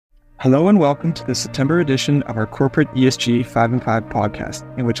Hello and welcome to the September edition of our corporate ESG 5 and 5 podcast,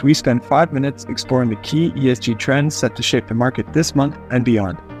 in which we spend 5 minutes exploring the key ESG trends set to shape the market this month and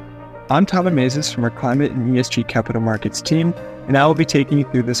beyond. I'm Tyler Mazes from our Climate and ESG Capital Markets team, and I will be taking you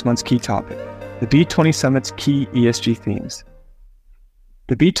through this month's key topic, the B20 Summit's key ESG themes.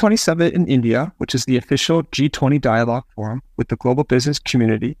 The B20 Summit in India, which is the official G20 dialogue forum with the global business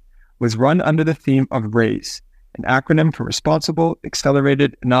community, was run under the theme of RAISE, an acronym for Responsible,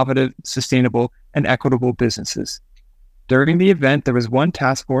 Accelerated, Innovative, Sustainable, and Equitable Businesses. During the event, there was one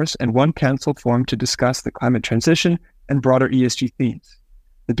task force and one council formed to discuss the climate transition and broader ESG themes.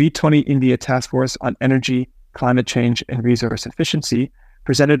 The B20 India Task Force on Energy, Climate Change, and Resource Efficiency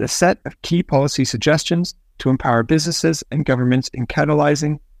presented a set of key policy suggestions to empower businesses and governments in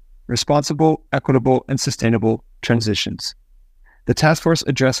catalyzing responsible, equitable, and sustainable transitions. The task force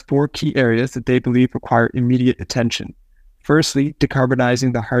addressed 4 key areas that they believe require immediate attention. Firstly,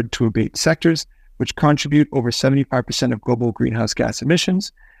 decarbonizing the hard-to-abate sectors, which contribute over 75% of global greenhouse gas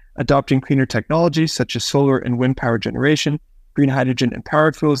emissions, adopting cleaner technologies such as solar and wind power generation, green hydrogen, and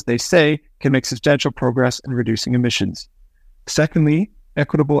power fuels, they say, can make substantial progress in reducing emissions. Secondly,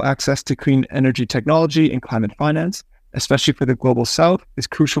 equitable access to clean energy technology and climate finance, especially for the global south, is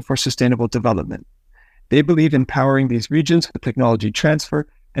crucial for sustainable development. They believe empowering these regions with technology transfer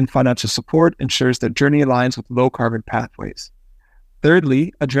and financial support ensures their journey aligns with low-carbon pathways.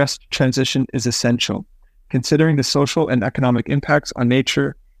 Thirdly, a just transition is essential, considering the social and economic impacts on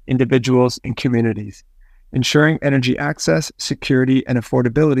nature, individuals, and communities. Ensuring energy access, security, and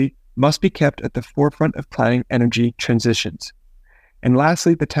affordability must be kept at the forefront of planning energy transitions. And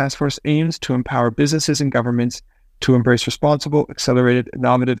lastly, the task force aims to empower businesses and governments to embrace responsible, accelerated,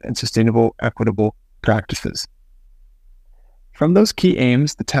 innovative, and sustainable, equitable practices. From those key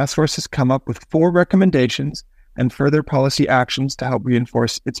aims, the task force has come up with 4 recommendations and further policy actions to help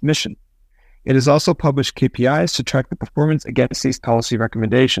reinforce its mission. It has also published KPIs to track the performance against these policy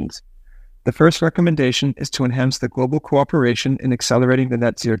recommendations. The first recommendation is to enhance the global cooperation in accelerating the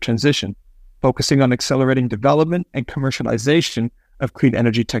net zero transition, focusing on accelerating development and commercialization of clean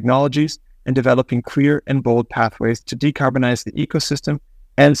energy technologies and developing clear and bold pathways to decarbonize the ecosystem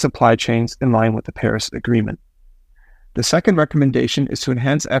and supply chains in line with the Paris Agreement. The second recommendation is to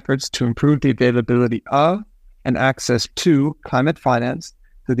enhance efforts to improve the availability of and access to climate finance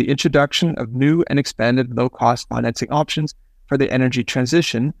through the introduction of new and expanded low-cost financing options for the energy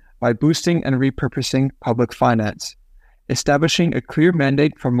transition by boosting and repurposing public finance, establishing a clear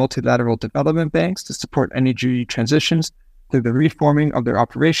mandate for multilateral development banks to support energy transitions through the reforming of their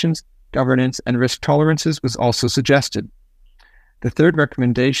operations, governance, and risk tolerances was also suggested. The third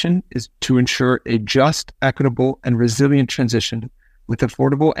recommendation is to ensure a just, equitable, and resilient transition with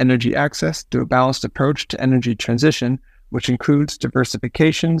affordable energy access through a balanced approach to energy transition, which includes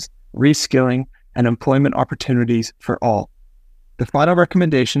diversifications, reskilling, and employment opportunities for all. The final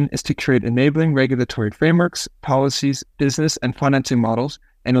recommendation is to create enabling regulatory frameworks, policies, business, and financing models,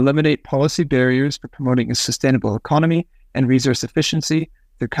 and eliminate policy barriers for promoting a sustainable economy and resource efficiency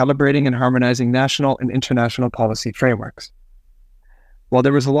through calibrating and harmonizing national and international policy frameworks. While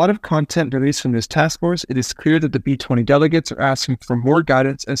there was a lot of content released from this task force, it is clear that the B20 delegates are asking for more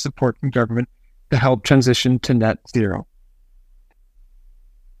guidance and support from government to help transition to net zero.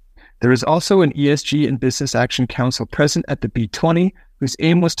 There is also an ESG and Business Action Council present at the B20, whose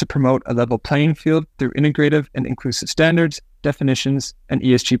aim was to promote a level playing field through integrative and inclusive standards, definitions, and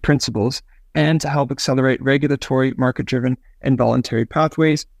ESG principles, and to help accelerate regulatory, market-driven, and voluntary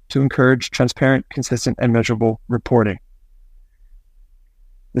pathways to encourage transparent, consistent, and measurable reporting.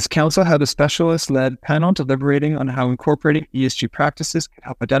 This council had a specialist-led panel deliberating on how incorporating ESG practices can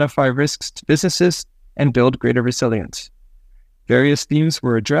help identify risks to businesses and build greater resilience. Various themes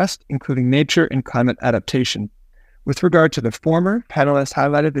were addressed, including nature and climate adaptation. With regard to the former, panelists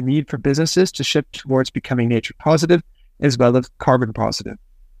highlighted the need for businesses to shift towards becoming nature positive as well as carbon positive.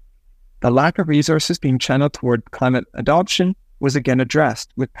 The lack of resources being channeled toward climate adoption was again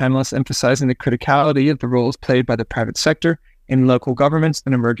addressed, with panelists emphasizing the criticality of the roles played by the private sector in local governments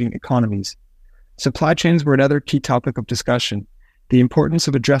and emerging economies. Supply chains were another key topic of discussion. The importance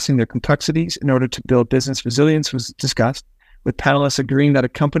of addressing their complexities in order to build business resilience was discussed, with panelists agreeing that a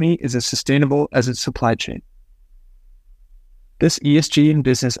company is as sustainable as its supply chain. This ESG and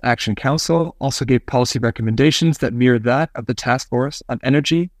Business Action Council also gave policy recommendations that mirrored that of the Task Force on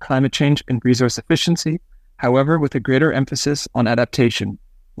Energy, Climate Change, and Resource Efficiency, however with a greater emphasis on adaptation,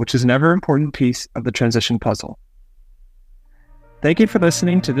 which is an ever-important piece of the transition puzzle. Thank you for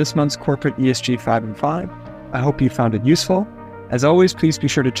listening to this month's Corporate ESG 5 and 5. I hope you found it useful. As always, please be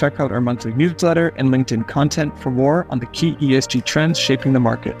sure to check out our monthly newsletter and LinkedIn content for more on the key ESG trends shaping the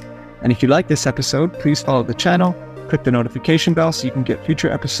market. And if you like this episode, please follow the channel, click the notification bell so you can get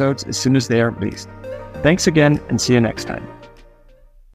future episodes as soon as they are released. Thanks again, and see you next time.